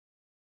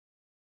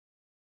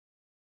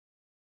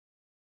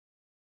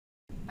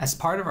As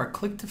part of our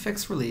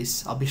Click-to-Fix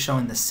release, I'll be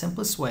showing the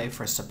simplest way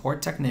for a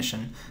support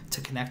technician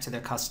to connect to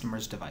their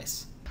customer's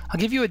device.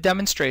 I'll give you a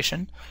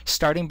demonstration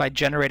starting by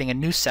generating a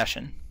new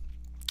session.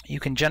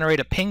 You can generate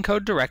a PIN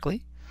code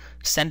directly,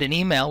 send an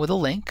email with a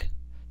link,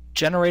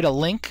 generate a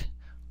link,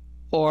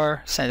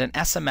 or send an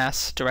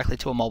SMS directly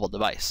to a mobile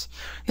device.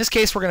 In this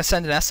case, we're going to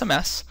send an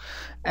SMS,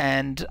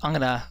 and I'm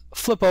going to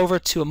flip over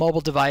to a mobile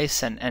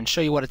device and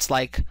show you what it's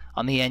like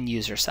on the end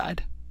user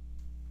side.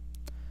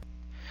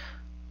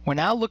 We're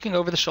now looking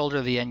over the shoulder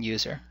of the end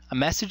user. A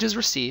message is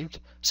received,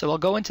 so I'll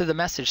go into the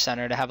message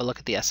center to have a look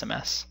at the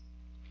SMS.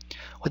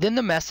 Within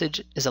the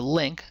message is a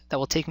link that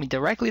will take me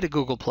directly to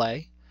Google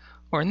Play,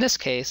 or in this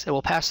case, it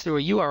will pass through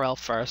a URL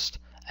first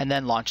and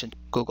then launch into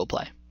Google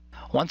Play.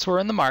 Once we're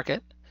in the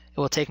market, it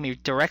will take me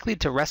directly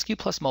to Rescue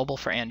Plus Mobile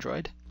for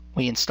Android.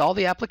 We install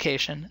the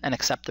application and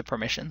accept the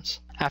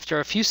permissions.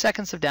 After a few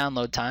seconds of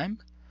download time,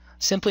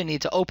 simply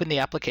need to open the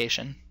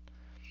application.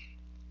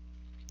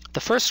 The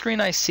first screen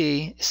I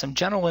see is some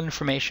general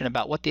information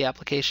about what the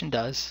application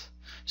does.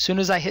 As soon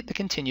as I hit the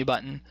Continue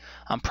button,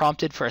 I'm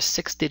prompted for a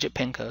 6-digit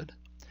PIN code.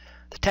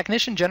 The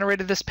technician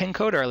generated this PIN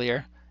code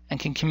earlier and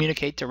can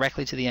communicate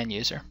directly to the end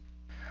user.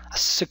 A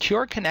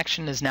secure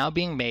connection is now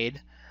being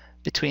made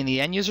between the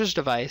end user's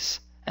device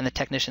and the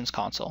technician's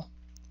console.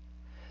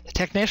 The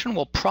technician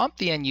will prompt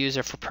the end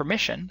user for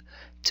permission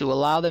to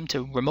allow them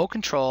to remote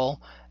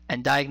control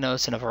and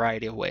diagnose in a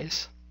variety of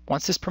ways.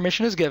 Once this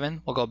permission is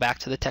given, we'll go back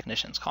to the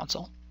technician's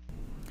console.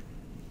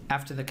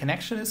 After the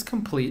connection is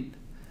complete,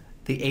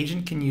 the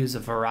agent can use a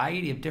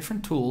variety of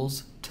different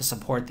tools to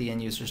support the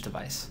end user's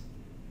device.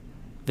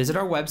 Visit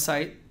our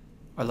website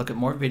or look at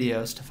more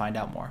videos to find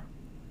out more.